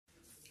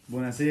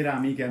Buonasera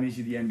amiche e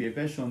amici di NBA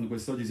Passion,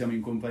 quest'oggi siamo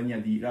in compagnia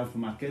di Ralph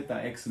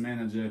Marchetta, ex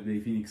manager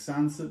dei Phoenix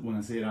Suns.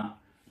 Buonasera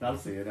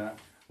Ralph. Buonasera.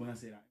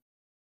 Buonasera.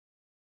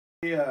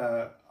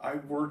 I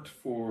worked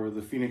for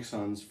the Phoenix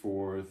Suns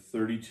for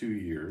 32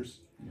 years.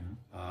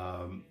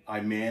 Yeah.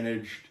 I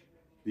managed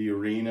the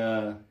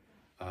arena.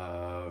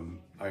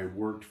 I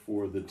worked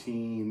for the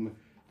team.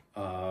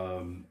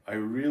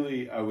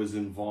 I was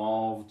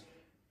involved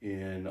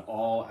in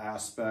all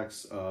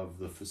aspects of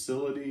the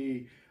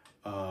facility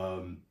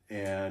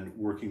and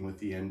working with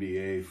the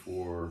NBA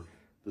for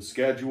the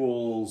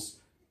schedules.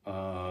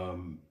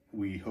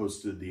 We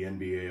hosted the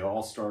NBA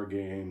All-Star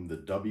Game, the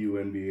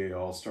WNBA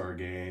All-Star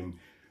Game.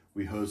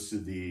 We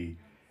hosted the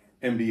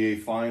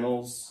NBA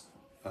Finals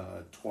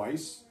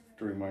twice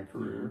during my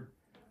career,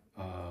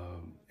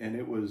 and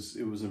it was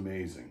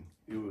amazing.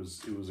 It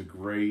was a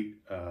great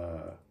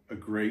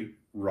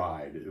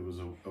ride. It was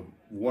a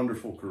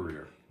wonderful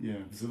career.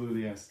 Yeah,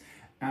 absolutely yes.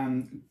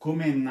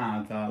 Com'è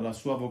nata la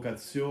sua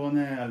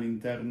vocazione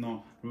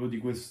all'interno proprio di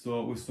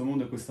questo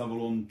mondo e questa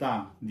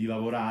volontà di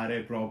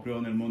lavorare proprio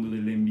nel mondo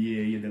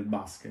dell'NBA e del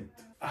basket?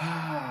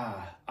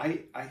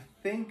 I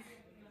think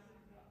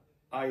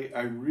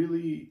I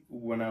really,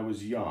 when I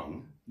was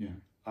young, Yeah.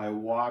 I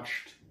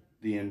watched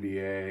the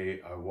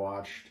NBA. I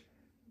watched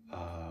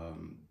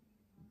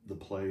the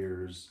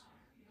players.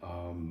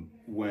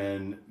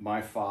 When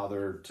my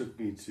father took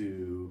me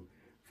to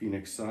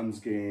Phoenix Suns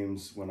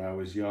games when I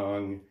was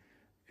young,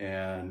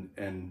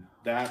 and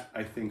that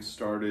I think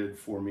started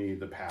for me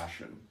the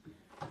passion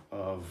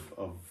of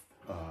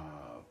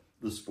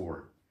the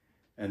sport.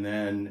 And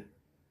then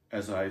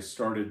as I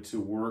started to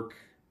work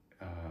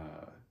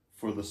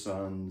for the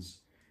Suns,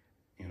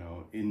 you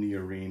know, in the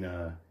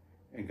arena,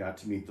 and got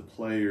to meet the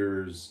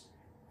players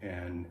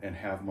and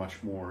have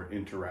much more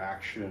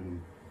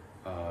interaction,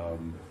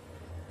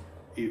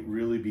 it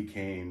really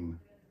became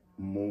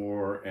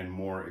more and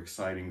more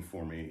exciting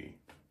for me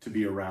to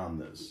be around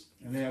this.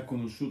 Lei ha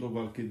conosciuto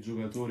qualche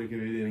giocatore che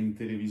vedeva in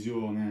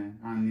televisione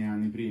anni e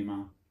anni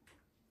prima,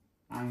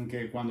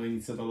 anche quando ha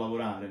iniziato a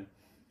lavorare?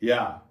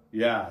 Yeah.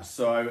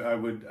 So I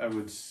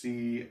would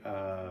see,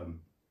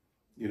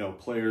 you know,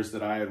 players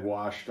that I had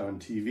watched on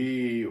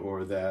TV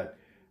or that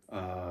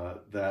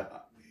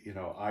you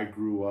know I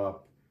grew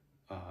up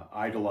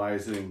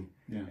idolizing,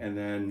 Yeah. and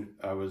then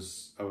I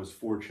was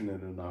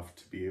fortunate enough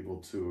to be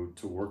able to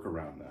work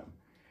around them,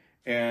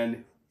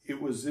 and it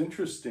was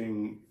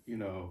interesting, you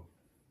know.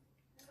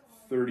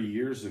 30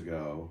 years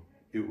ago,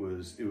 it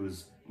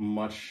was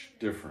much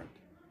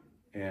different,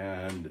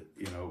 and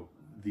you know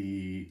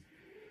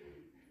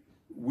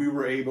we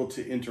were able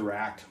to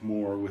interact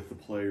more with the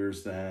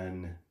players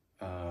then.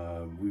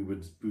 We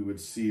would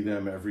see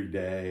them every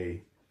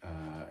day,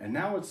 and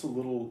now it's a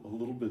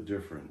little bit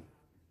different.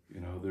 You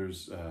know,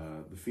 there's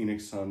the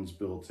Phoenix Suns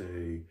built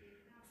a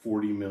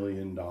 $40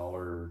 million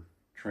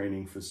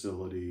training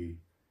facility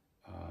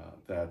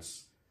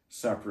that's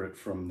separate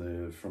from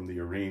the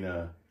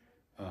arena.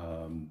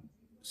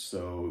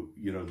 So,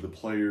 you know, the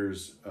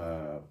players,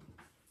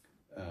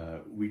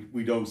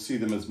 we don't see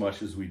them as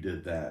much as we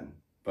did then,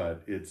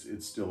 but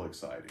it's still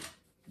exciting.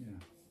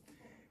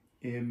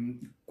 Yeah.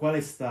 Qual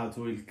è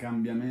stato il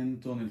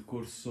cambiamento nel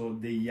corso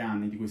degli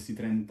anni, di questi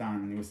 30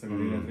 anni, questa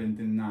carriera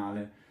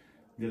trentennale,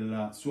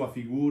 della sua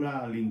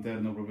figura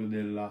all'interno proprio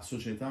della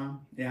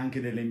società e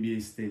anche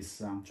dell'NBA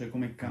stessa? Cioè,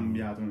 come è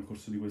cambiato nel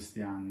corso di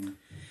questi anni?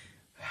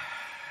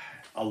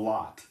 A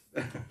lot.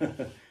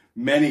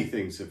 Many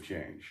things have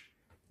changed.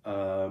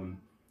 I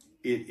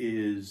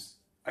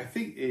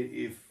think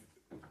if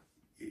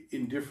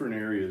in different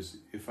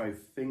areas, if I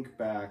think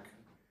back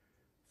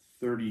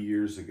 30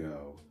 years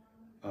ago,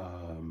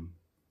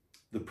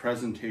 the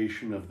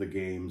presentation of the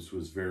games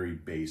was very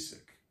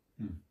basic.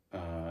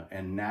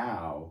 And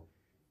now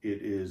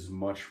it is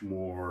much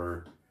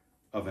more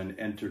of an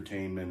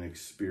entertainment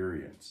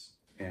experience,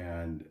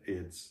 and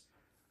it's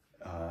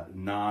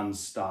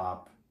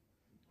non-stop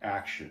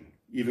action.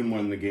 Even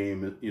when the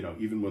game, you know,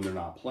 even when they're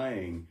not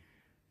playing,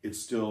 it's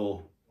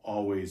still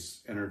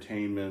always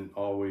entertainment,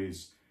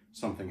 always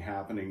something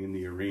happening in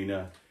the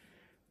arena.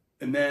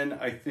 And then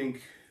I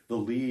think the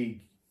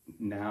league,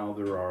 now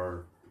there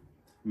are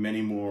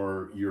many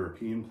more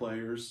European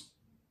players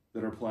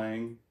that are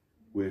playing,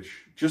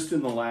 which just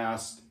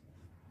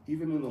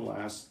even in the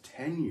last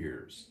 10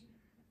 years,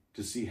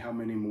 to see how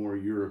many more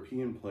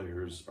European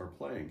players are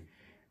playing.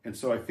 And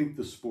so I think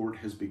the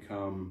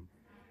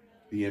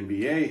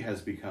NBA has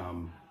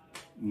become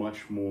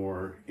much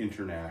more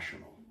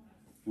international,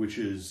 which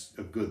is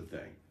a good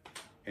thing.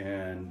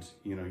 And,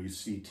 you know, you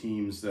see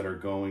teams that are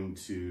going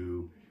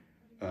to,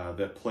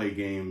 that play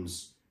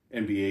games,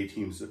 NBA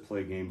teams that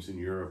play games in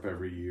Europe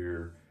every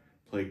year,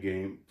 play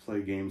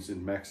games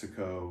in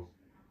Mexico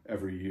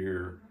every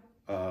year.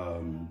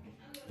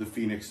 The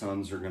Phoenix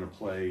Suns are going to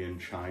play in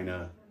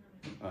China,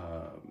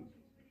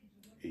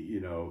 you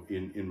know,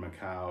 in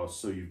Macau.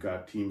 So you've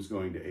got teams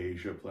going to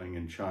Asia, playing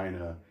in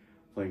China,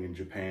 playing in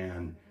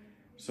Japan.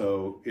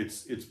 So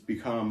it's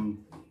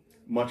become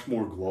much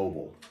more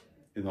global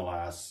in the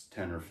last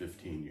 10 or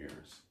 15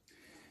 years.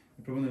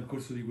 Proprio nel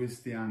corso di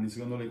questi anni,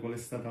 secondo lei qual è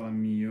stata la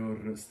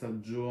miglior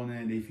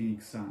stagione dei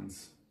Phoenix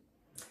Suns?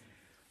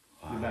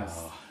 The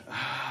best.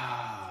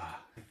 I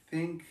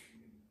think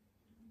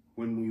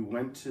when we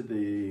went to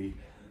the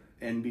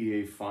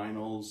NBA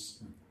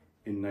Finals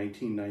in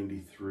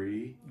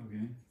 1993,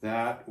 Okay.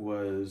 that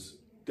was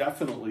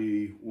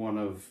definitely one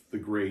of the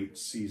great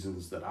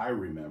seasons that I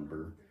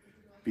remember,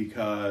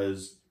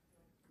 because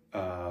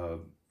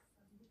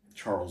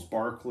Charles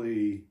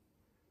Barkley,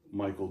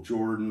 Michael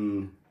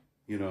Jordan,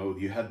 you know,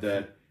 you had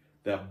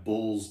that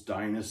Bulls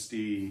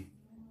dynasty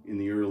in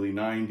the early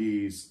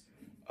 90s.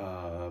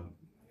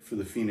 For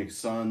the Phoenix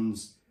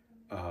Suns,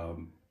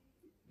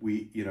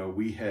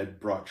 we had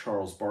brought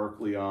Charles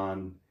Barkley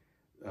on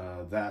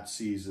that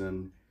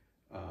season.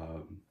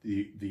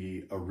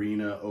 The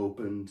arena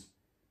opened,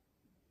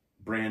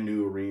 brand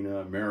new arena,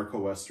 America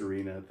West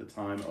Arena at the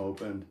time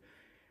opened,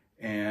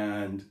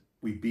 and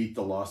we beat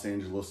the Los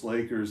Angeles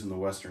Lakers in the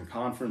Western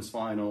Conference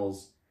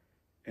Finals,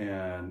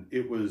 and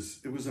it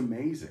was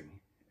amazing.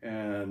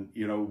 And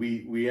you know,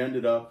 we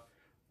ended up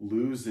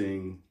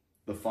losing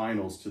the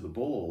finals to the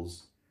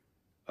Bulls,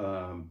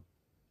 but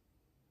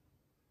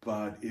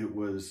it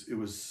was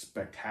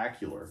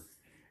spectacular.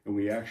 And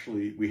we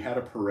had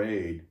a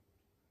parade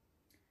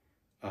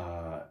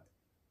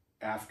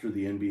after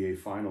the NBA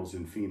Finals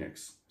in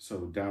Phoenix,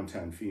 so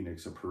downtown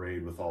Phoenix, a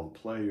parade with all the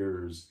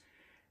players,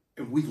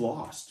 and we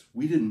lost.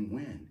 We didn't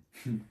win.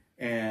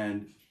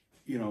 And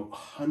you know,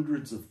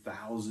 hundreds of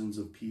thousands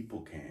of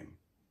people came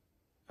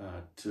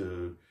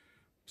to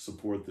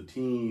support the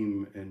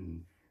team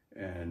and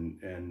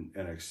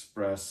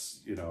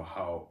express, you know,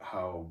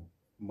 how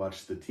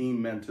much the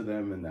team meant to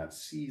them in that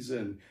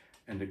season,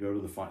 and to go to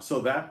the final. So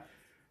that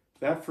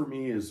for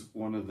me is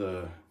one of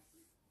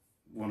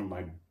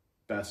my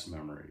best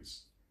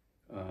memories.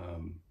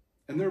 And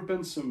there have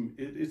been some,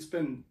 it's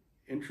been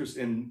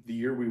interesting. The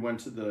year we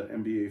went to the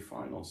NBA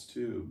Finals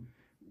too,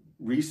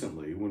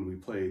 recently, when we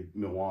played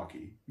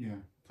Milwaukee,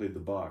 played the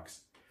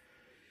Bucks,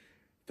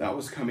 that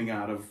was coming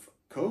out of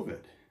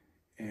COVID.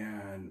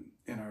 And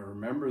I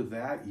remember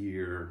that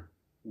year,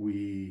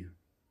 the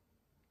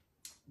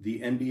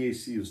NBA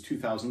season was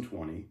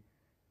 2020,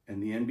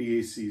 and the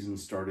NBA season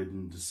started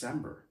in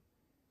December.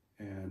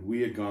 And we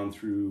had gone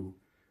through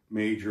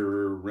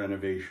major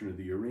renovation of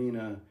the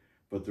arena,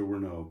 but there were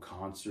no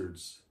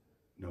concerts,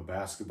 no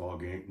basketball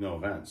game, no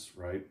events,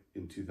 right,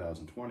 in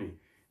 2020.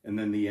 And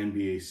then the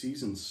NBA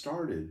season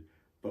started,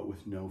 but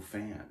with no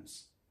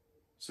fans.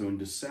 So in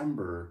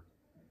December,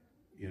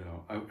 you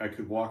know, I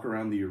could walk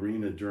around the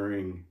arena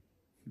during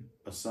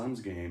a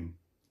Suns game,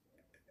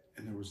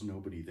 and there was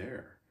nobody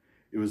there.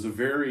 It was a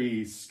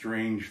very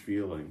strange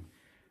feeling.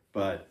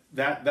 But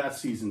that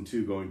season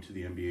too, going to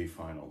the NBA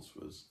Finals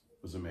was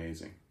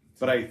amazing.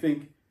 But I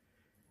think,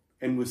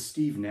 and with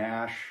Steve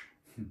Nash,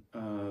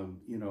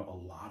 you know, a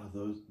lot of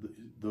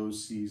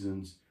those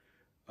seasons,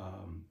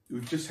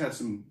 we've just had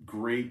some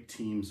great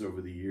teams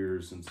over the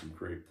years and some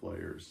great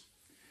players.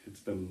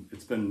 It's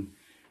been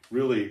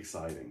really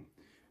exciting.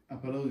 Ha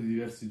parlato di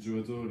diversi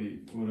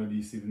giocatori, ora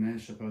di Steve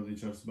Nash, ha parlato di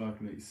Charles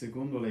Barkley.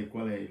 Secondo lei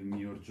qual è il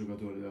miglior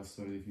giocatore della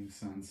storia dei Phoenix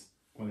Suns?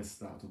 Qual è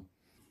stato?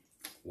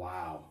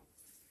 Wow.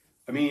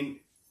 I mean,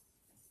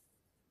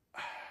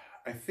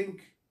 I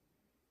think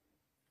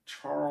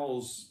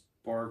Charles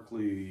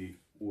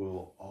Barkley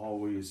will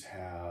always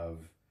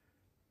have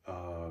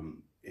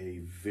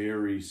a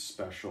very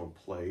special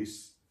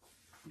place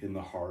in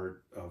the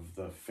heart of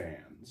the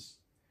fans.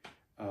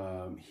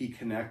 He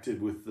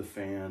connected with the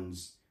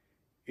fans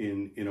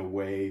in a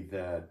way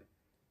that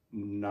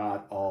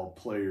not all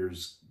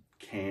players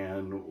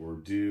can or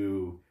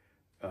do.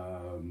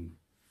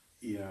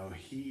 You know,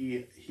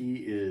 he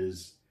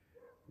is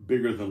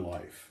bigger than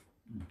life.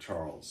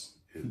 Charles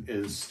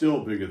is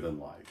still bigger than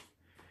life.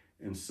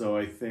 And so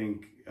I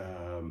think,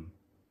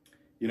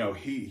 you know,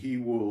 he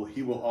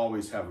will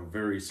always have a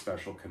very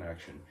special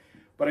connection.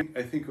 But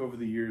I think over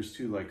the years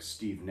too, like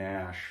Steve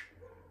Nash,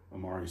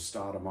 Amari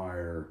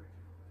Stoudemire,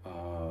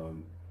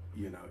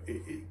 you know,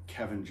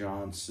 Kevin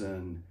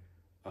Johnson,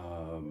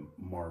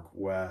 Mark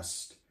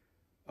West,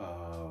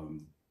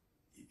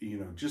 you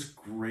know, just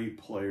great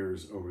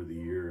players over the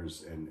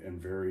years,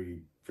 and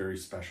very, very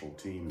special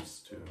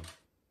teams too.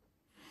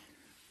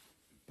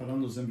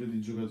 Parlando sempre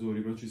di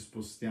giocatori, poi ci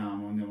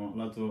spostiamo, andiamo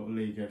lato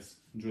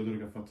Lakers, un giocatore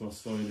che ha fatto la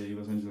storia dei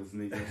Los Angeles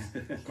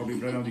Lakers. Kobe,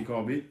 parliamo di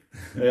Kobe.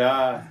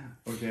 Yeah.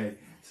 Ok,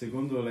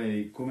 secondo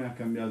lei come ha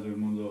cambiato il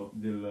mondo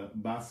del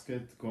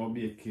basket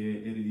Kobe e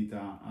che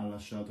eredità ha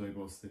lasciato ai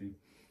posteri?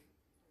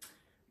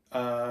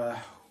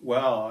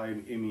 Well,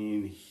 I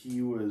mean,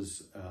 he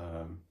was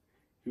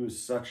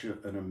such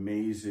an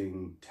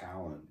amazing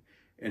talent,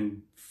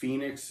 and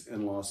Phoenix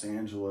and Los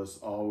Angeles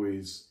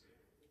always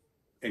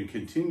and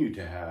continue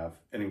to have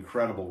an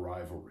incredible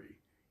rivalry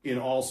in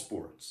all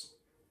sports,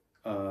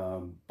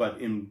 but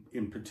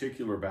in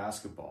particular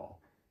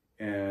basketball.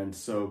 And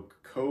so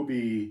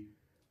Kobe,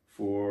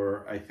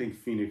 for I think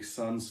Phoenix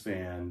Suns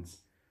fans,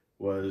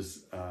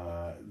 was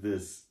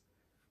this,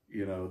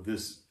 you know,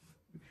 this.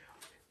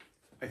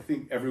 I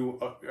think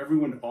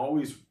everyone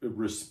always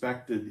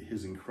respected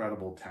his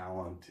incredible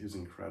talent, his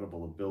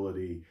incredible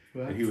ability,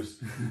 and he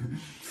was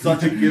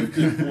such a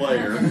gifted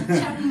player.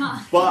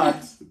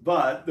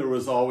 but there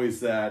was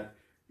always that,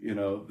 you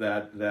know,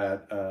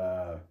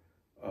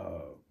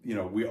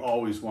 we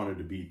always wanted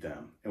to beat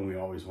them, and we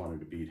always wanted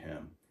to beat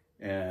him.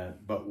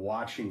 But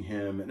watching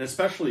him, and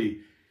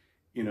especially,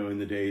 you know, in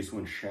the days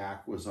when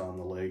Shaq was on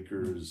the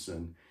Lakers,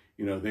 and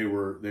you know, they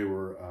were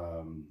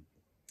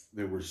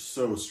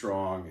so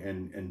strong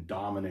and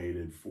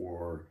dominated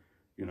for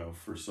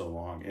so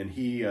long. And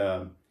he,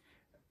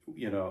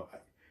 you know,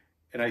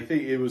 and I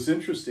think it was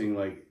interesting,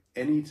 like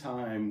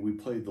anytime we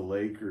played the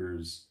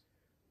Lakers,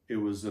 it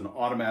was an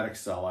automatic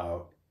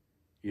sellout,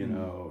 you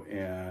know,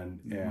 and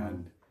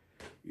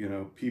you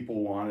know,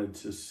 people wanted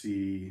to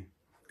see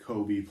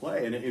Kobe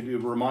play. And it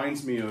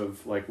reminds me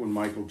of like when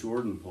Michael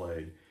Jordan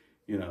played,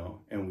 you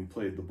know, and we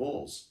played the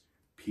Bulls.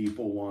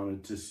 People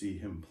wanted to see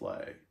him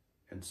play.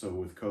 And so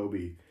with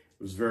Kobe, it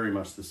was very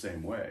much the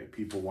same way.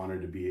 People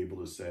wanted to be able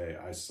to say,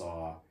 I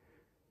saw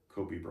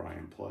Kobe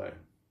Bryant play.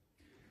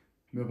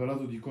 Abbiamo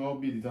parlato di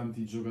Kobe, di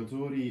tanti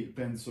giocatori.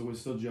 Penso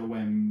quest'oggi a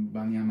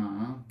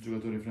Wembanyama,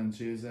 giocatore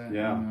francese,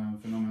 un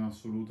fenomeno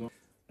assoluto.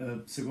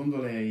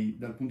 Secondo lei,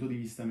 dal punto di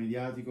vista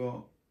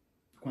mediatico,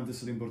 quanto è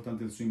stato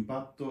importante il suo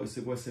impatto e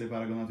se può essere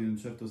paragonato in un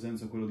certo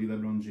senso a quello di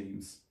LeBron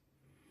James?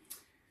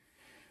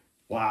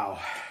 Wow.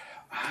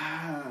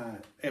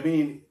 I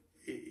mean,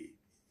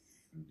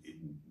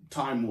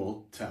 time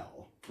will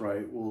tell,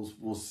 right?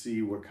 We'll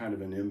see what kind of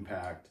an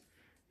impact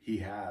he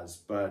has,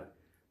 but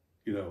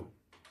you know,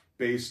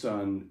 based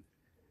on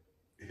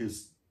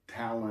his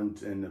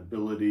talent and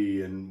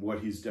ability and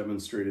what he's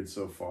demonstrated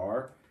so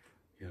far,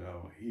 you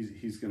know,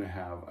 he's going to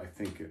have, I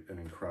think, an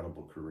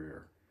incredible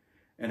career.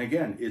 And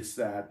again, it's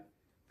that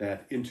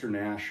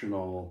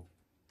international,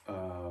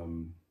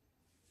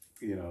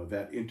 you know,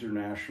 that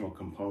international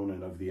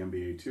component of the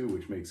NBA too,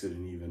 which makes it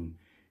an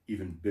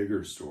even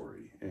bigger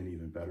story, an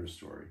even better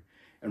story.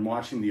 And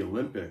watching the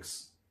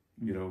Olympics,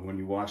 you know, when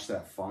you watch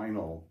that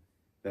final,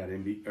 that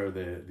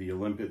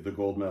the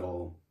gold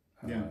medal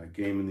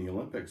game in the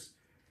Olympics,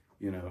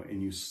 you know,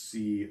 and you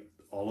see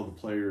all of the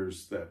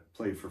players that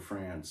played for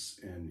France,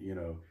 and you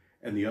know,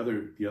 and the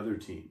other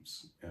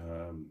teams,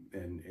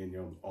 and you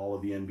know, all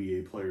of the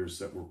NBA players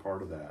that were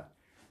part of that,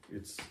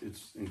 it's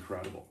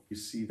incredible. You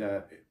see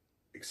that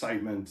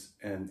excitement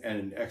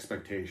and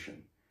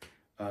expectation,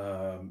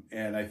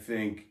 and I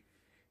think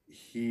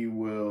he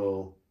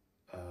will,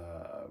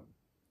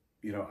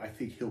 you know, I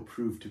think he'll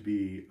prove to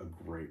be a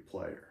great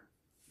player,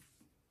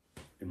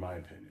 in my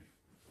opinion.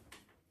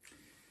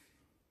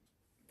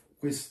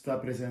 Questa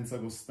presenza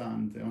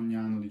costante ogni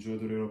anno di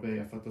giocatori europei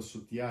ha fatto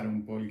assottigliare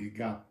un po' il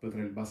gap tra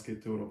il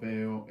basket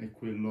europeo e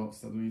quello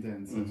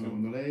statunitense,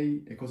 secondo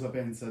lei? E cosa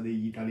pensa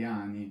degli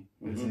italiani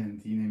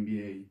presenti in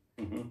NBA?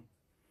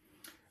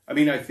 I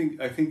mean, I think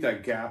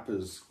that gap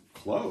is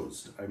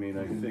closed. I mean,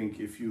 I think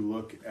if you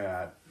look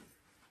at,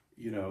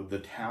 you know, the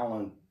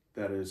talent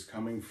that is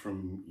coming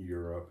from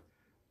Europe,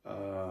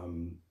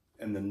 and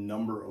the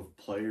number of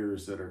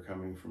players that are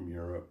coming from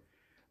Europe,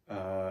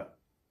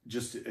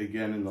 just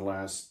again in the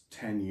last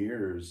 10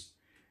 years,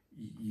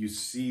 you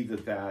see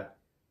that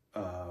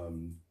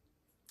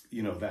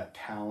you know, that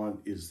talent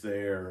is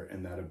there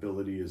and that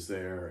ability is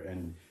there,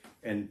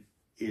 and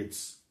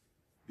it's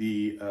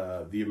the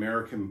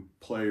American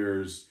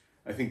players,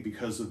 I think,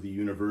 because of the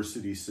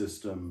university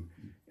system,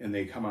 and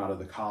they come out of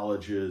the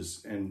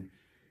colleges, and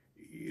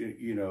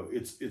you know,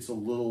 it's a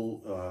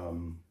little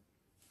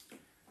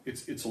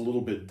it's a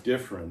little bit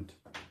different,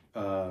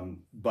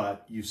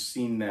 but you've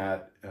seen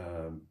that.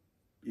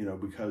 You know,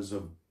 because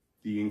of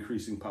the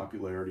increasing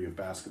popularity of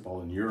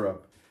basketball in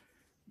Europe,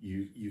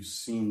 you've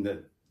seen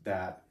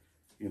that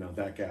you know,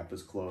 that gap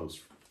is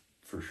closed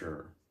for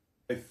sure.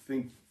 I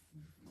think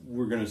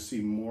we're going to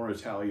see more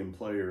Italian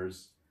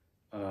players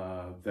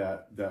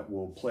that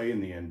will play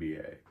in the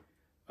NBA.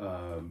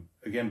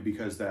 Again,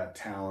 because that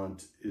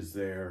talent is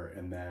there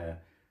and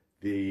that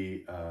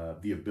the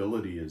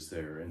ability is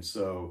there, and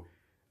so.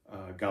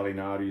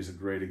 Gallinari is a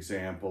great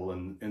example,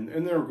 and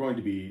there are going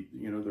to be,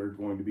 you know, there are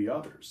going to be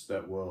others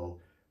that will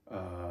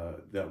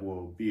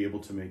be able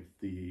to make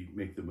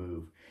the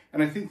move.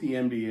 And I think the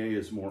NBA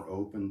is more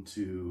open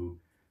to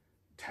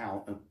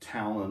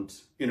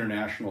talent,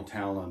 international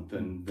talent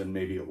than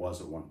maybe it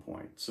was at one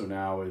point. So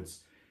now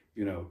it's,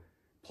 you know,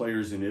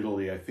 players in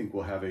Italy, I think,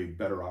 will have a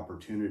better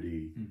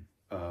opportunity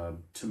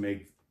to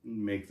make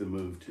the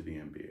move to the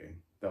NBA.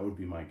 That would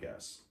be my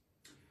guess.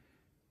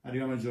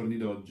 Arriviamo ai giorni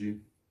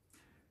d'oggi.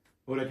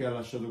 Ora che ha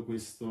lasciato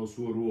questo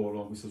suo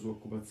ruolo, questa sua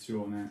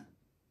occupazione,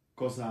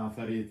 cosa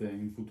farete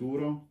in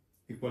futuro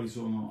e quali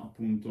sono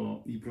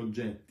appunto i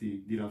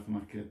progetti di Ralph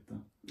Marchetta?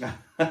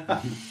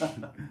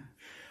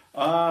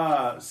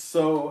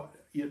 So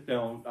you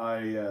know,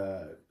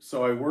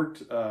 I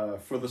worked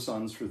for the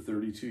Suns for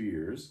 32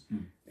 years,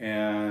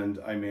 and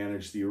I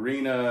managed the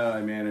arena,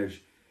 I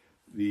managed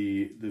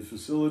the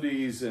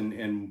facilities,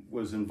 and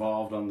was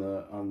involved on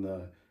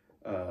the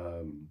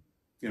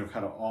you know,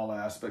 kind of all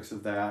aspects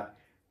of that.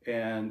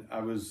 and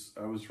I was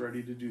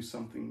ready to do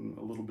something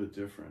a little bit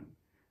different.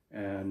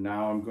 And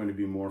now I'm going to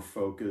be more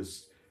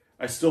focused.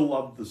 I still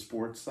love the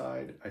sports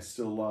side. I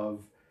still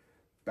love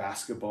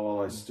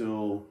basketball. I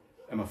still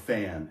am a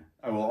fan.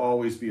 I will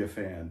always be a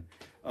fan.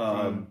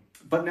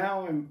 But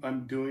now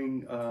I'm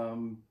doing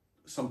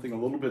something a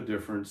little bit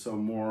different. So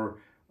more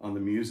on the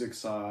music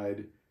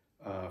side,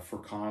 for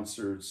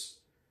concerts.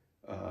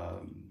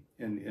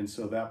 And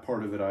so that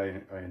part of it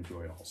I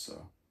enjoy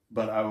also.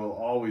 But I will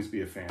always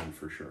be a fan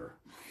for sure.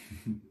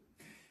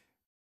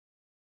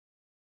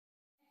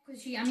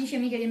 Eccoci amici e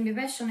amiche di MB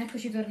Passion,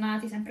 eccoci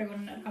tornati sempre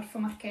con Ralfo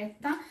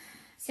Marchetta.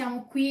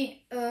 Siamo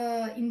qui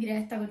in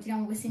diretta,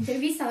 continuiamo questa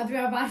intervista. La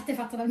prima parte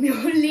fatta dal mio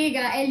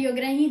collega Elio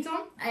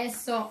Granito,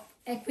 adesso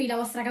è qui la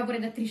vostra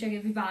caporedattrice che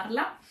vi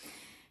parla.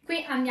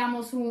 Qui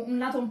andiamo su un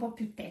lato un po'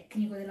 più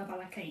tecnico della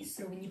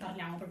pallacanestro, quindi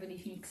parliamo proprio dei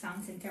Phoenix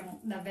Suns,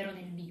 entriamo davvero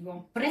nel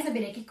vivo. Vorrei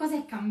sapere che cosa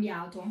è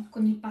cambiato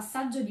con il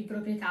passaggio di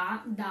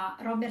proprietà da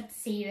Robert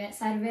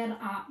Server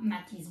a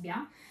Matt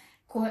Isbia,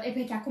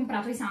 perché ha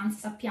comprato i Suns,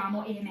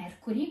 sappiamo, e le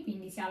Mercury,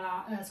 quindi sia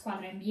la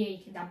squadra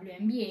NBA che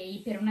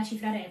WNBA, per una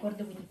cifra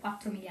record, quindi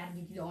 4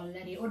 miliardi di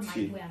dollari, ormai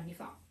sì, 2 anni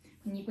fa.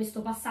 Quindi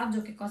questo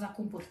passaggio che cosa ha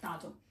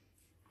comportato?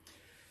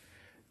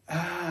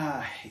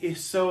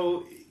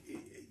 So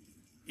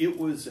it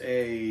was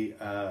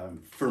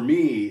for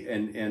me,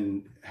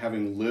 and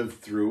having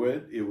lived through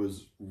it, it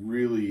was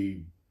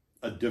really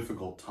a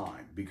difficult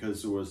time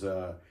because there was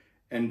a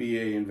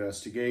NBA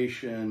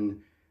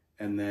investigation,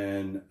 and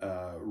then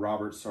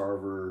Robert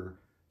Sarver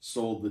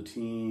sold the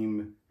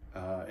team,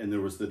 and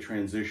there was the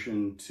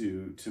transition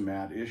to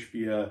Matt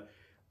Ishbia.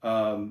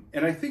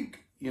 And I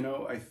think,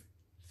 I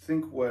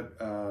think what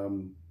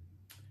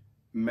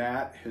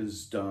Matt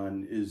has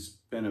done has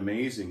been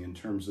amazing in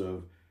terms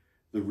of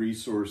the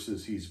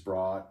resources he's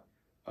brought.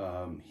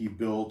 He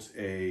built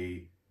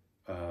a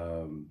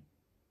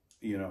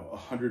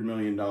 $100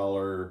 million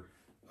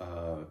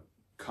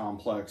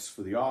complex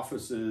for the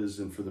offices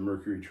and for the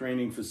Mercury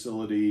training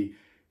facility.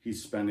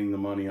 He's spending the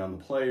money on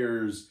the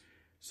players.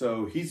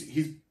 So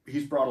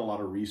he's brought a lot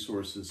of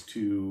resources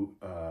to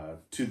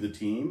the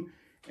team.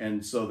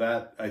 And so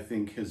that, I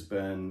think, has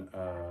been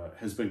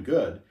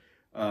good.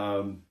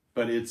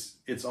 But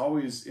it's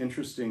always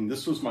interesting.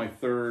 This was my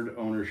third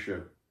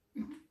ownership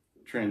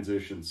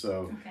transition.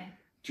 So okay.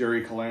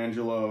 Jerry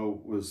Colangelo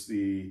was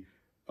the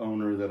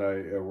owner that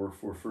I worked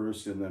for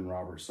first, and then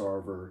Robert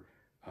Sarver,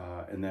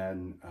 and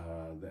then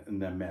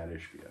Matt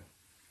Ishbia.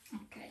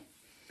 Ok.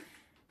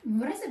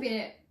 Vorrei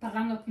sapere,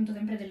 parlando appunto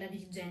sempre della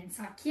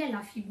dirigenza, chi è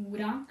la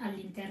figura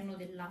all'interno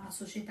della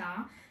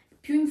società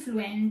più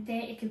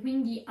influente e che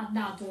quindi ha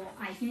dato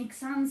ai Phoenix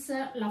Suns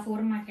la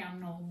forma che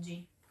hanno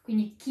oggi?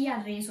 Quindi chi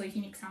ha reso ai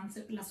Phoenix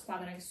Suns la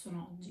squadra che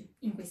sono oggi,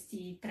 in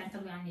questi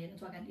 32 anni della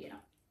tua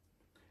carriera?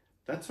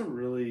 That's a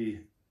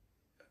really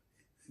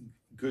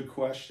good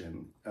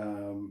question.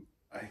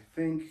 I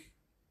think,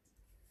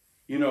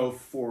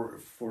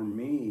 for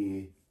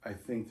me, I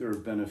think there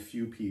have been a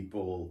few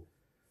people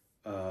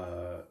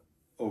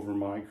over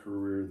my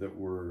career that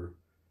were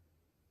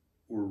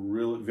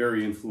really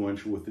very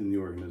influential within the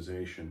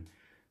organization.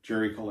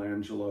 Jerry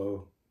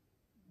Colangelo,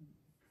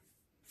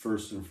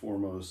 first and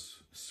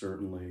foremost,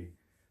 certainly,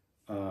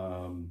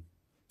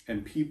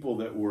 and people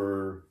that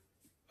were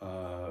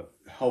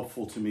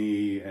helpful to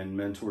me and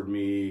mentored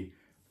me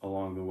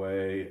along the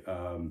way.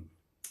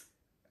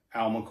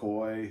 Al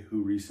McCoy,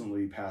 who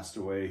recently passed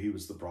away, he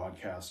was the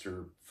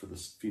broadcaster for the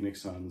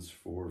Phoenix Suns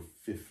for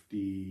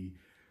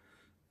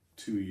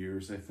 52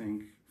 years, I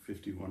think,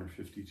 51 or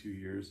 52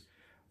 years.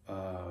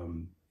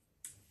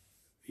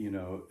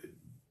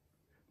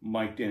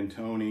 Mike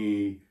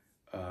D'Antoni,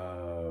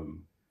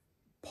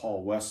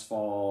 Paul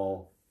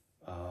Westphal,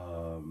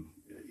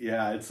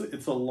 yeah,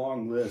 it's a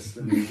long list.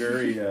 I mean,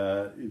 very,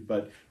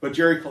 but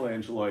Jerry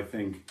Colangelo, I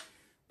think,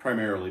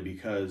 primarily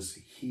because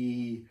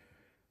he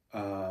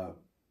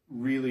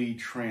really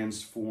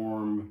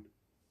transformed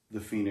the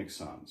Phoenix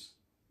Suns.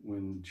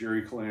 When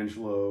Jerry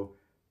Colangelo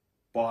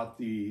bought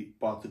the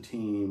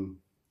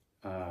team,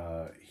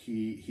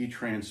 he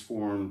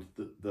transformed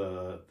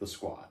the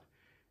squad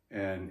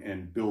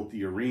and built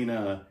the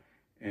arena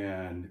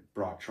and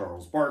brought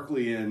Charles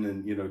Barkley in,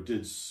 and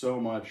did so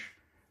much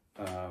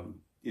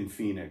in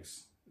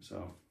Phoenix.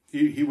 So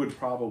he would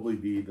probably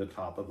be the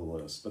top of the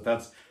list, but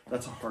that's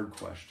a hard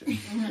question.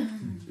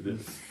 It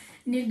is.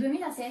 Nel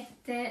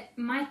 2007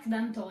 Mike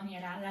D'Antoni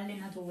era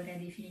l'allenatore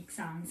dei Phoenix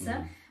Suns,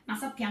 ma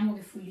sappiamo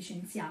che fu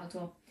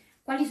licenziato.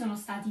 Quali sono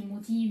stati i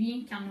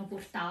motivi che hanno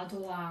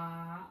portato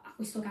a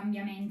questo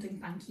cambiamento in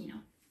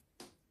panchina?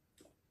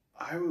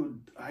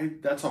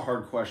 That's a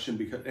hard question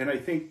because, and I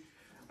think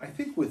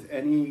with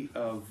any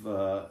of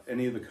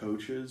the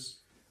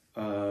coaches,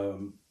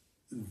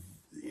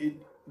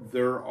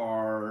 there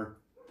are,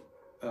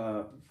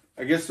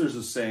 I guess there's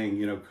a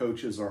saying,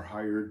 coaches are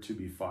hired to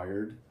be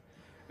fired.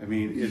 I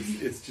mean,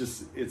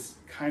 it's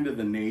kind of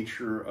the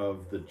nature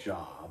of the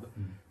job.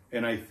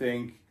 And I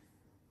think,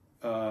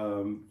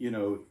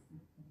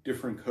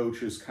 different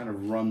coaches kind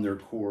of run their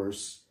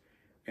course,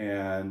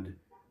 and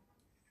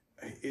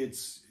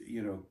it's,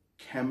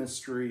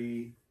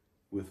 chemistry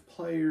with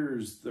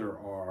players. There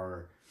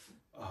are,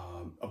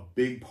 a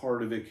big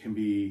part of it can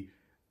be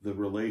the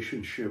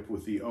relationship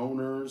with the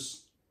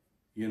owners.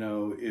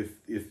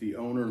 If the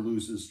owner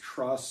loses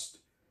trust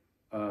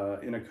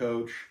in a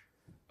coach.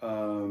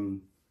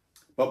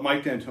 But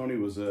Mike D'Antoni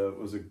was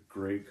a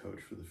great coach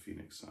for the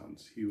Phoenix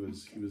Suns. He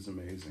was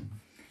amazing.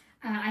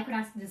 I could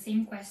ask the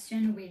same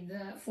question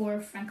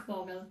for Frank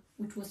Vogel,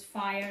 which was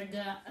fired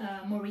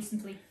more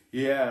recently.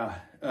 Yeah,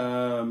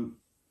 I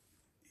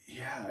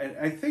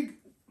think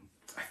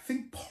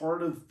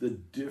part of the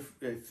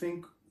I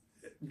think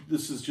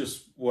this is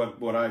just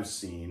what I've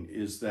seen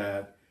is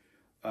that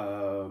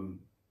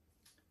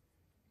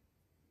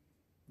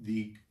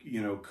the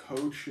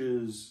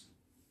coaches,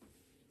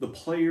 the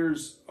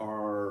players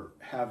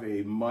have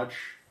a much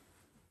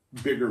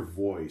bigger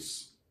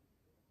voice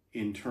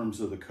in terms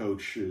of the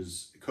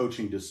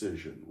coaching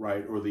decision,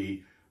 right? Or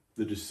the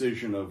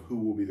decision of who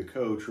will be the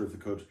coach, or if the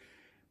coach.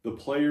 The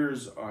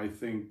players, I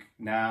think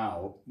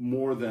now,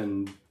 more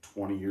than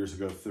 20 years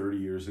ago, 30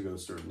 years ago,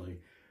 certainly,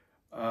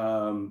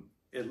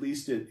 at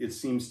least it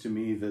seems to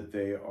me that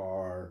they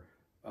are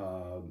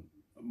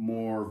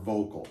more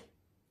vocal.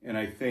 And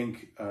I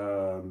think,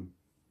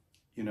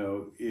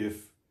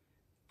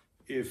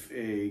 if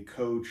a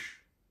coach,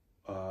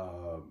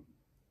 kind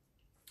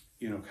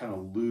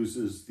of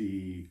loses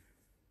the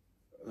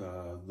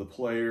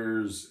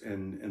players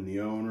and the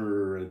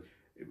owner,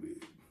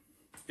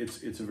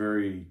 it's a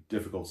very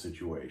difficult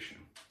situation.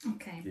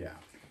 Okay. Yeah.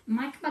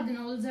 Mike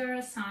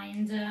Budenholzer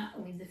signed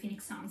with the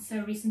Phoenix Suns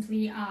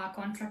recently a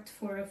contract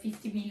for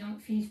 $50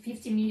 million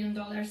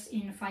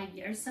in 5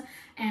 years,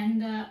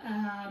 and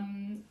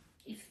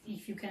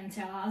if you can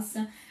tell us,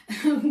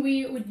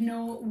 we would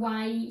know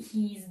why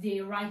he's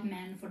the right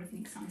man for the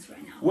Phoenix Suns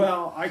right now.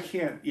 Well, I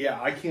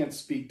can't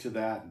speak to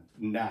that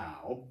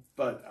now,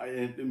 but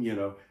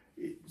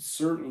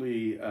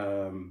certainly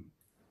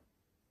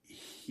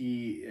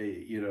he,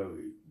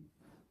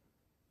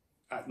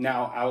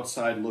 now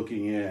outside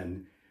looking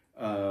in,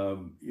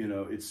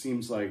 it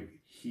seems like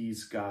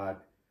he's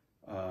got,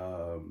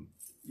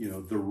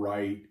 the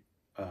right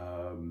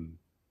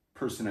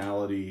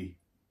personality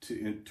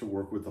to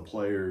work with the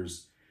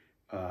players.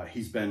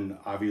 He's been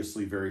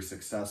obviously very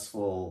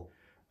successful.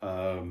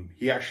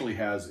 He actually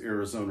has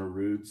Arizona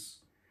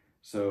roots,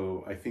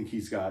 so I think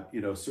he's got,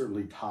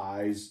 certainly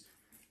ties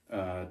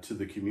to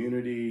the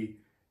community,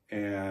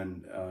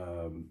 and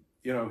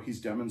he's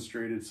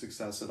demonstrated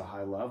success at a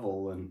high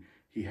level, and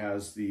he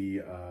has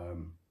the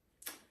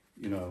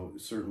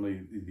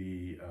certainly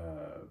the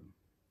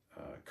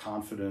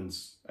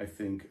confidence, I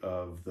think,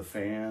 of the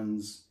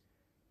fans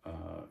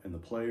and the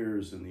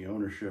players and the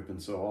ownership,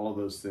 and so all of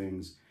those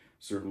things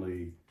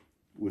certainly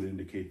would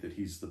indicate that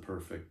he's the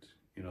perfect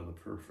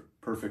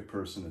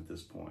person at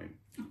this point.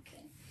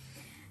 Okay.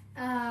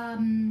 I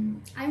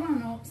want to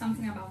know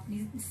something about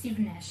Steve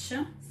Nash.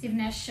 Steve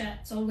Nash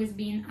has always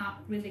been a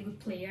really good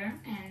player,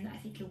 and I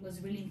think it was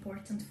really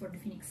important for the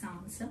Phoenix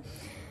Suns.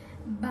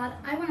 But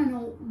I want to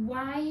know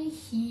why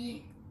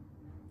he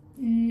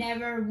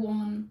never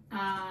won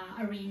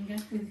a ring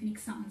with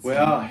Phoenix Suns.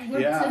 Well,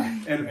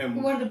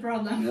 and what the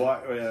problem?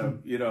 What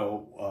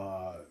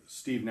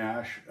Steve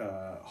Nash,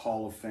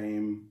 Hall of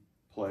Fame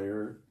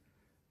player,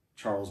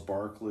 Charles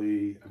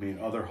Barkley. I mean,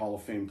 other Hall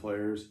of Fame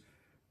players.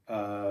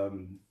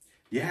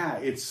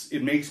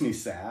 It makes me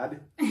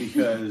sad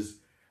because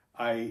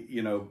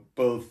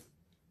both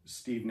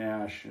Steve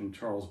Nash and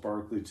Charles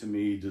Barkley, to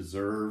me,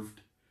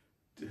 deserved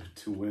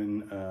to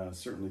win,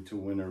 certainly to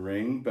win a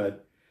ring,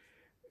 but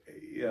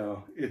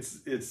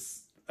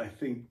it's I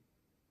think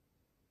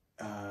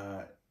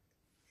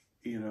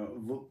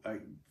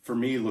for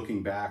me,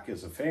 looking back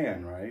as a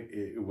fan, right,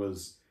 it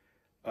was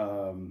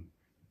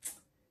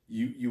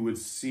you would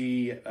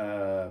see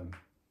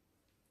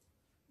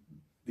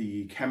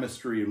the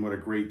chemistry and what a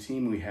great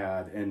team we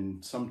had,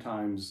 and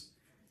sometimes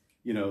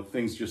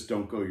things just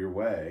don't go your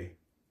way,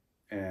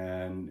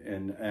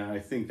 and I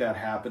think that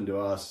happened to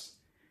us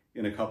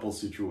in a couple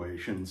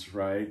situations,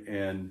 right?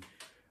 And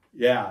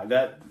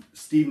that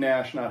Steve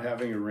Nash not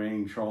having a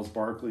ring, Charles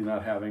Barkley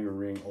not having a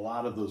ring, a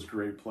lot of those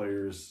great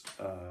players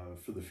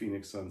for the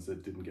Phoenix Suns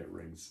that didn't get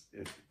rings.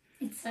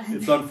 It's sad.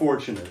 It's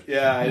unfortunate.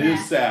 Yeah, it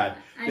is sad.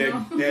 They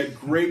had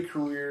great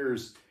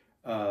careers,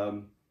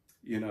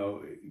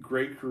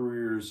 great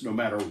careers no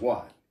matter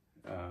what,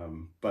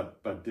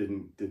 but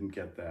didn't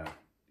get that.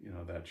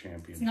 That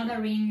championship. It's not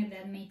a ring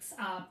that makes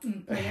a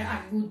player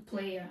a good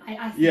player.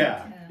 I think.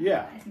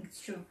 I think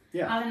it's true.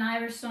 Yeah. Allen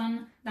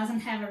Iverson doesn't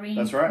have a ring.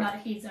 That's right.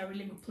 But he's a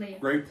really good player.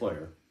 Great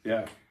player.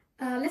 Yeah.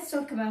 Let's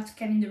talk about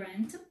Kevin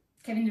Durant.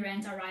 Kevin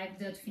Durant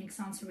arrived at Phoenix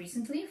Suns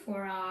recently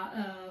for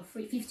a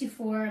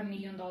 $54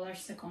 million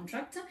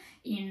contract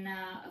in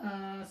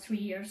 3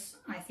 years,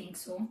 I think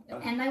so.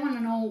 And I want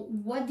to know,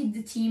 what did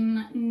the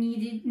team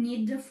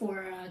need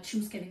for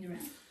choose Kevin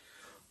Durant?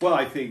 Well,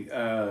 I think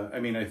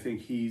I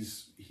think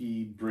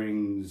he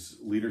brings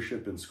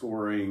leadership and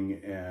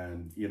scoring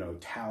and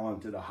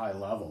talent at a high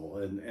level,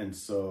 and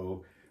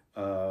so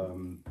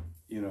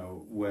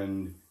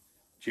when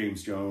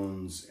James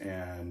Jones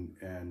and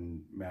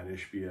Matt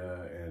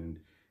Ishbia, and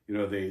you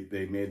know,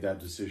 they made that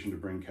decision to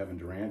bring Kevin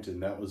Durant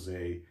in. That was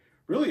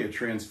really a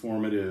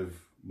transformative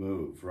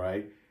move,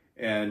 right?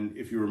 And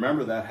if you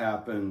remember, that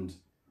happened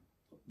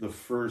the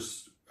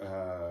first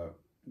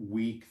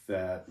week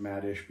that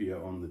Matt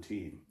Ishbia owned the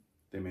team.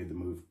 They made the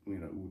move, you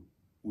know,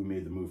 we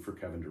made the move for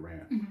Kevin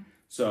Durant. Mm-hmm.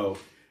 So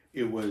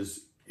it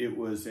was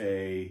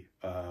I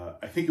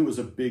think it was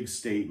a big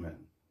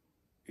statement,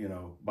 you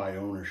know, by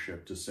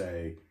ownership to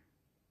say,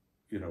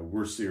 you know,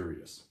 we're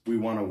serious. We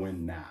want to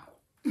win now.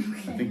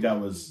 Okay. I think that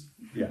was,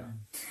 yeah.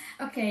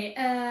 Okay,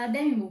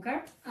 Devin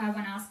Booker. I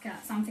want to ask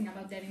something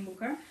about Devin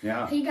Booker.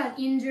 Yeah. He got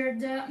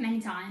injured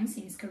many times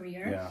in his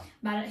career, Yeah.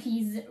 but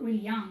he's really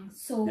young.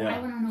 So Yeah. I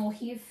want to know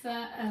if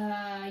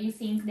you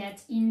think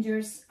that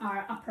injuries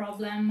are a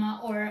problem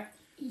or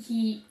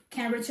he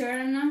can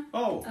return.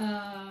 Oh,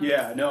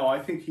 yeah. No, I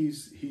think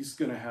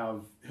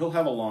he'll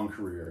have a long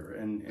career,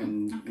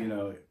 and okay. you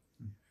know,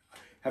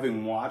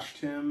 having watched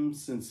him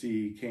since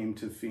he came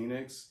to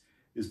Phoenix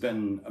has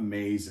been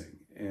amazing,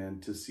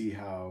 and to see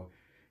how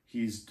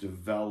he's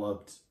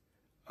developed,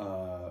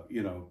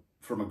 you know,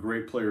 from a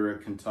great player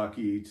at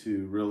Kentucky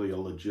to really a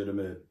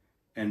legitimate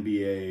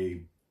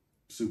NBA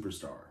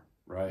superstar,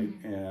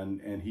 right? Mm-hmm.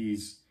 And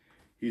he's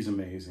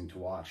amazing to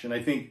watch, and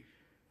I think,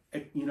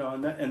 you know,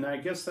 and I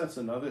guess that's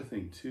another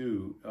thing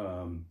too.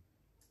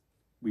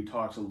 We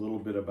talked a little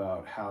bit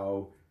about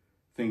how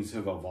things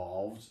have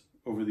evolved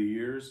over the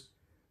years.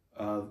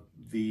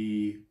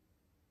 The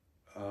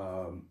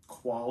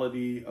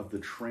quality of the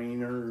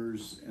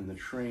trainers and the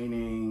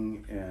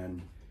training,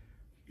 and,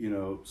 you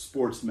know,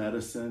 sports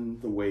medicine,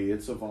 the way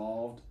it's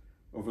evolved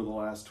over the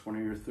last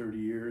 20 or 30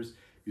 years.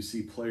 You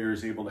see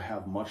players able to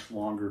have much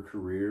longer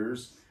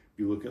careers.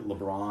 You look at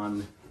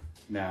LeBron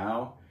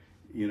now,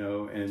 you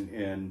know,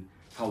 and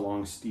how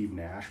long Steve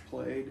Nash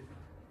played.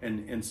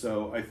 And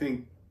so I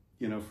think,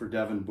 you know, for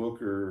Devin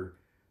Booker,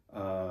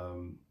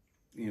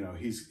 you know,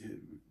 he'll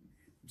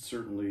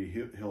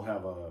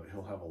have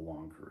a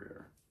long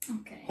career.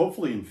 Okay.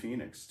 Hopefully in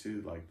Phoenix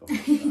too, like the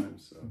whole time.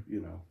 So,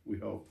 you know, we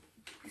hope.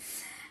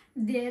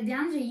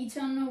 DeAndre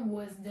Ayton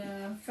was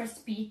the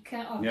first pick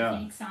of the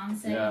Phoenix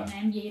Suns in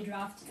NBA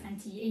draft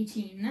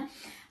 2018,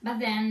 but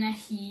then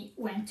he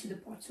went to the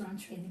Portland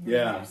Trail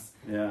Blazers.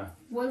 Yeah.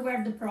 What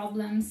were the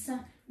problems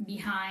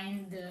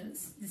behind the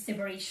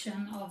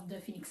separation of the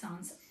Phoenix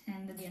Suns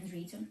and the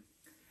DeAndre Ayton?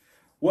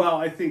 Well,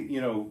 I think, you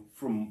know,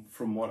 from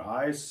what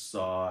I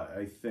saw,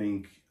 I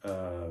think,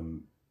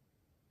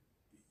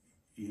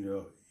 you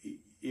know,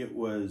 it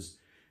was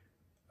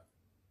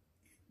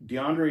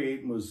DeAndre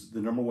Ayton was the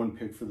 #1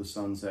 pick for the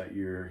Suns that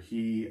year.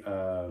 He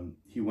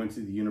went to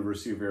the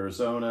University of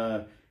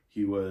Arizona.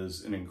 He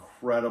was an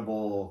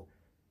incredible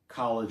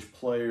college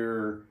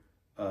player,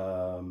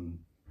 and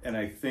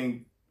I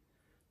think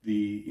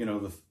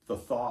the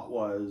thought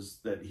was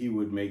that he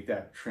would make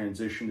that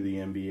transition to the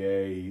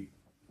NBA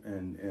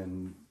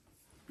and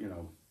you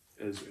know,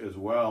 as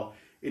well,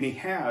 and he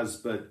has.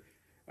 But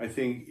I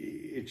think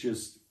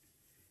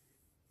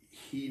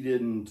he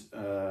didn't.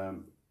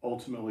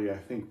 Ultimately, I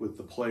think with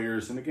the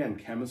players, and again,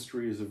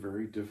 chemistry is a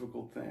very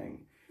difficult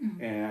thing.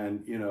 Mm-hmm.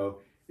 And, you know,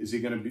 is he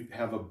going to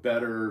have a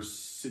better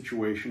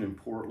situation in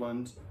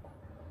Portland?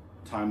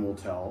 Time will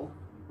tell,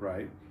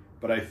 right?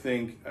 But I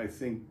think,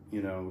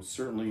 you know,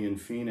 certainly in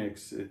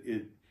Phoenix,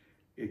 it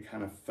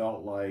kind of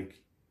felt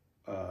like,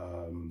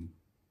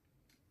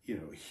 you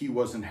know, he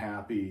wasn't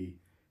happy,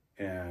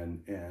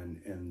 and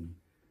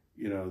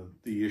you know,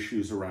 the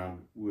issues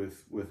around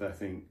with I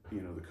think,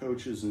 you know, the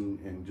coaches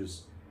and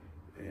just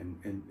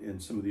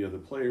and some of the other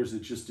players,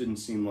 it just didn't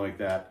seem like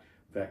that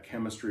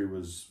chemistry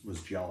was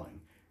gelling.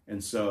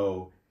 And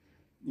so,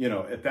 you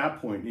know, at that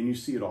point, and you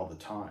see it all the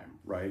time,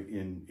 right,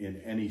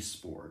 in any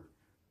sport,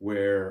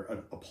 where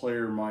a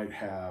player might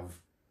have,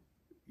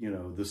 you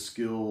know, the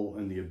skill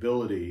and the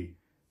ability,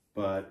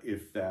 but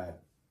if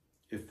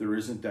there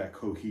isn't that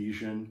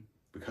cohesion,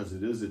 because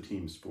it is a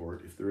team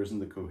sport, if there isn't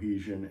the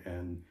cohesion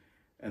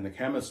and the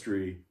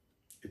chemistry,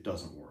 it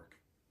doesn't work.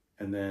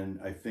 And then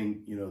I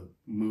think, you know,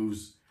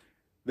 moves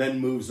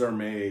are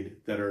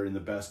made that are in the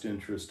best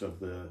interest of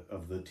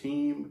the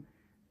team,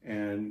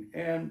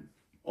 and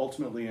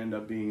ultimately end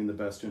up being in the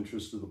best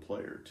interest of the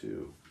player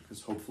too,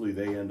 because hopefully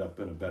they end up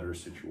in a better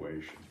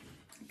situation.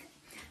 Okay.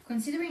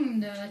 Considering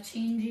the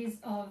changes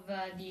of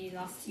the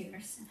last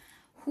years,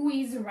 who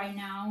is right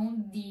now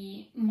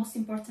the most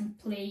important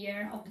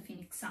player of the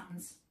Phoenix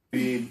Suns? I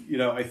mean, you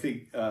know, I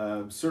think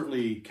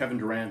certainly Kevin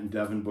Durant and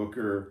Devin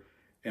Booker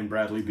and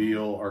Bradley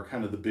Beal are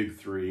kind of the big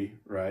three,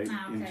 right?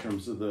 Okay. In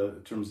terms of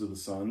the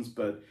Suns.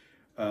 But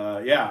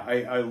yeah,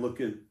 I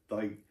look at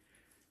like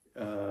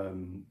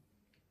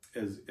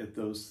at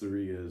those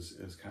three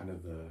as kind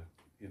of the,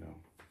 you know,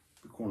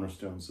 the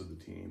cornerstones of the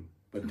team.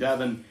 But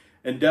Devin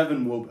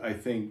will, I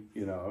think,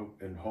 you know,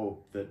 and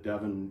hope that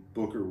Devin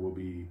Booker will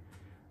be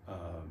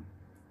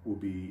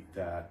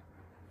that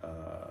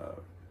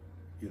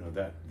you know,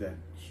 that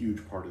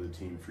huge part of the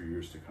team for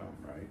years to come,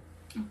 right?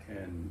 Okay.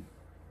 And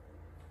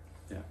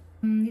yeah.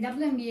 The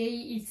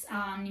WNBA is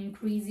an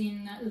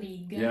increasing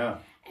league. Yeah.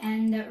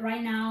 And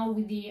right now,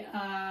 with the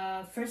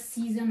first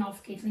season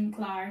of Caitlin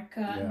Clark,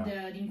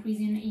 the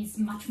increasing is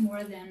much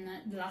more than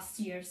the last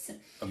year's.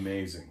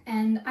 Amazing.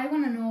 And I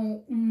want to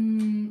know,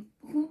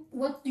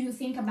 what do you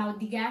think about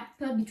the gap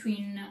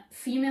between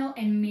female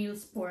and male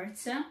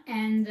sports?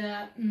 And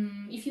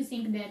if you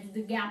think that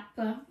the gap,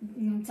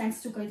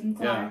 thanks to Caitlin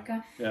Clark,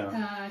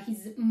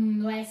 is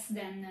less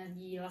than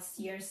the last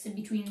year's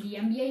between the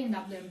NBA and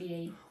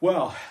WNBA?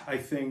 Well, I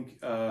think,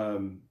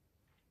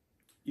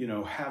 you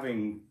know,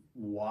 having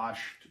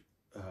watched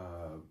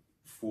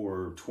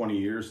for 20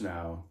 years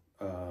now,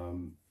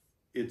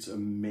 it's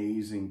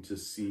amazing to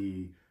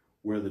see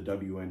where the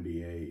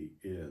WNBA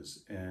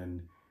is.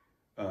 And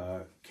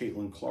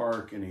Caitlin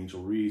Clark and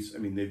Angel Reese, I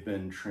mean, they've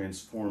been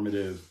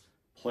transformative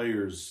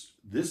players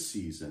this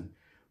season,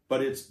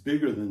 but it's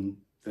bigger than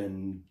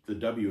the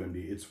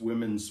WNBA. It's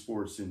women's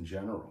sports in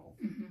general.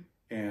 Mm-hmm.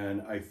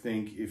 And I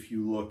think if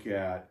you look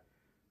at,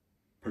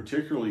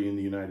 particularly in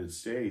the United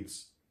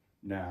States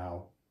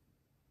now,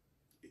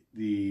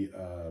 the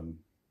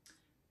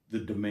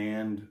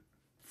demand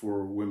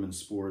for women's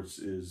sports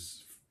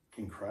is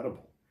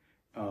incredible.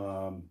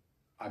 I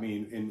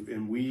mean,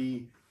 and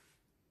we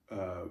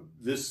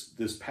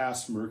this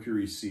past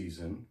Mercury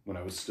season, when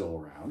I was still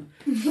around,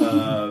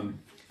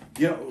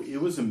 you know, it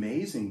was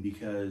amazing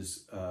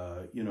because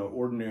you know,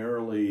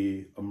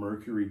 ordinarily a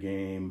Mercury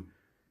game,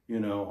 you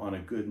know, on a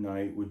good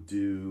night we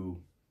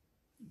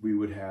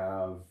would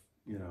have,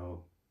 you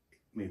know,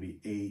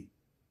 maybe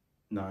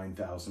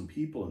 9,000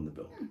 people in the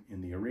building,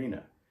 in the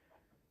arena.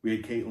 We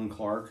had Caitlin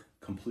Clark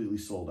completely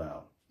sold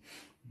out.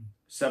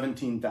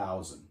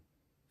 17,000.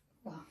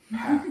 Wow.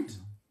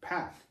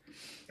 Packed.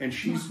 And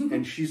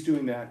she's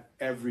doing that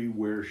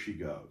everywhere she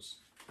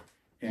goes.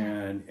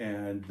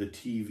 And the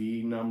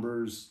TV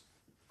numbers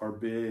are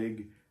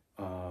big.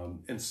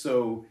 And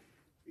so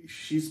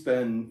she's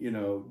been, you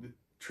know,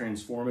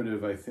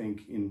 transformative, I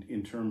think,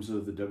 in terms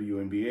of the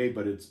WNBA,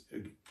 but it's,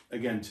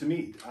 again, to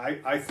me,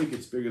 I think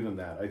it's bigger than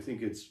that. I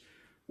think it's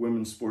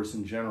women's sports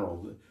in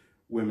general,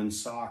 women's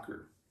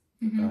soccer,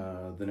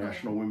 the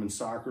National Women's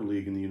Soccer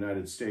League in the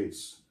United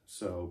States.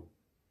 So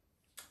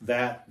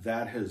that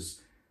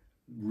has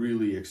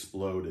really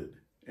exploded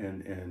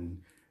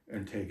and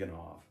taken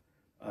off.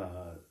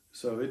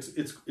 So it's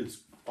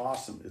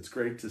awesome. It's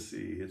great to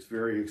see. It's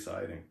very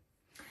exciting.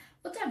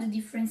 What are the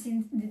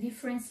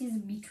differences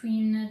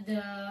between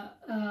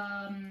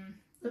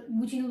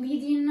between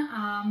leading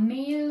a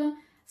male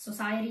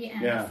society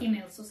and a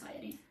female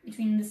society,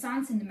 between the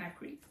Suns and the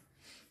Mercury?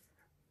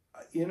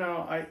 You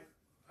know, I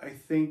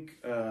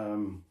think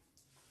the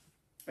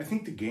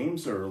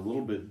games are a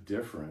little bit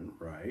different,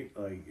 right?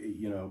 Like,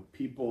 you know,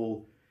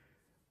 people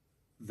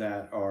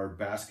that are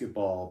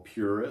basketball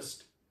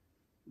purists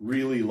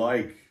really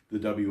like the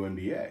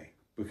WNBA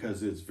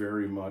because it's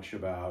very much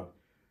about,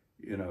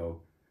 you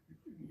know,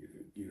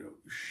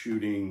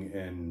 shooting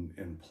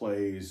and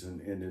plays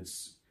and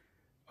it's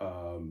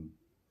and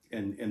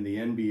the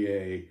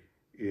NBA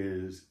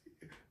is,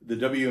 the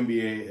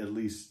WNBA, at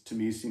least to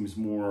me, seems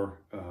more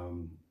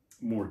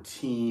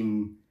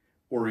team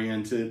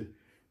oriented,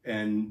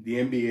 and the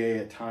NBA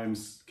at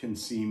times can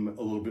seem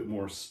a little bit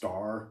more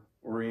star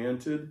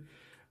oriented.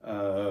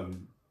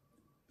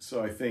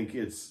 So I think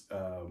it's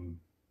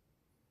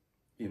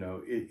you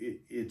know,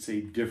 it's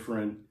a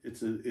different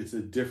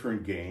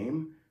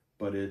game,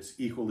 but it's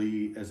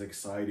equally as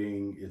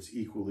exciting. It's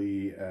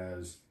equally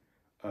as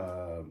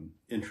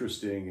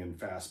interesting and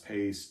fast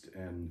paced,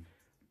 and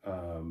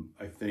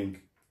I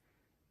think,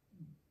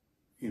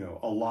 you know,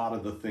 a lot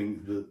of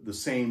the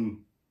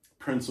same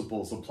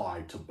principles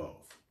apply to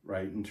both,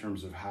 right? In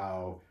terms of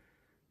how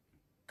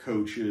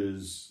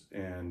coaches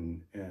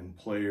and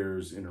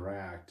players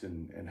interact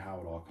and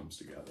how it all comes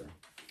together.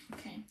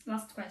 Okay,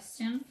 last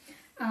question.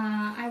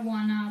 I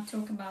wanna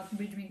talk about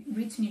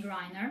Brittany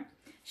Griner.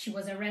 She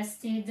was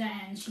arrested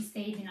and she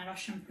stayed in a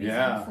Russian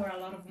prison for a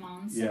lot of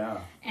months.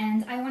 Yeah.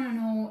 And I want to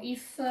know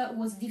if it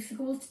was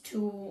difficult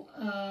to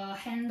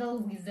handle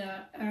with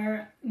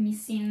her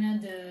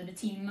missing the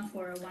team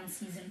for one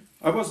season.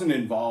 I wasn't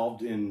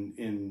involved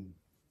in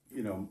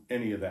you know,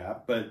 any of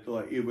that, but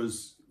like, it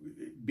was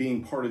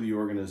being part of the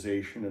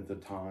organization at the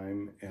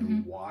time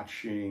and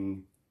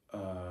watching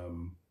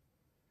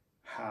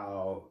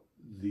how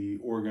the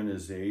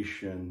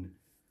organization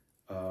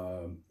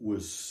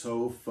was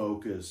so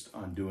focused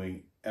on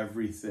doing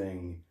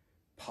everything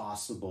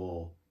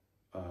possible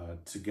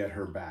to get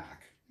her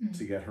back,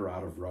 to get her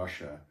out of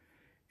Russia.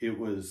 It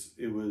was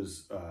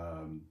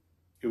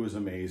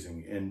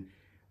amazing. And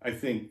I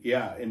think,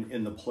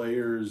 and the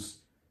players,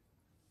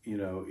 you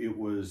know,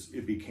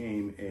 it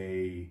became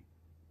a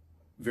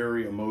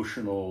very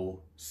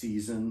emotional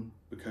season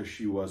because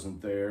she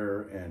wasn't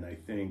there. And I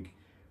think,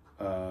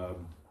 I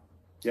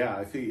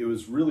think it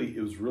was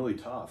really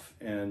tough.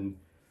 And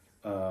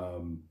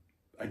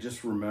I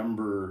just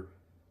remember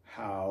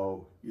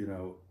how, you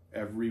know,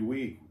 every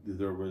week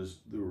there were,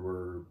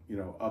 you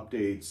know,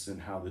 updates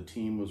and how the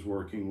team was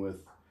working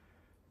with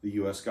the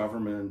U.S.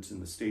 government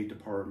and the State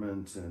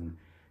Department, and,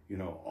 you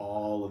know,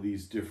 all of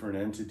these different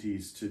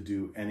entities to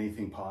do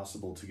anything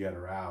possible to get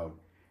her out,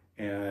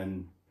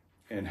 and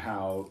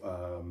how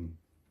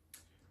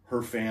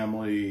her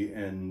family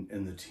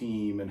and the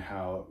team and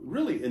how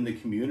really in the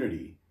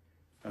community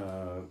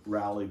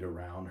rallied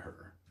around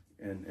her,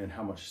 and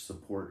how much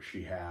support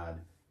she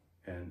had,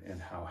 and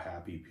how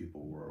happy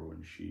people were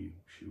when she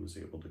was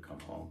able to come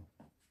home.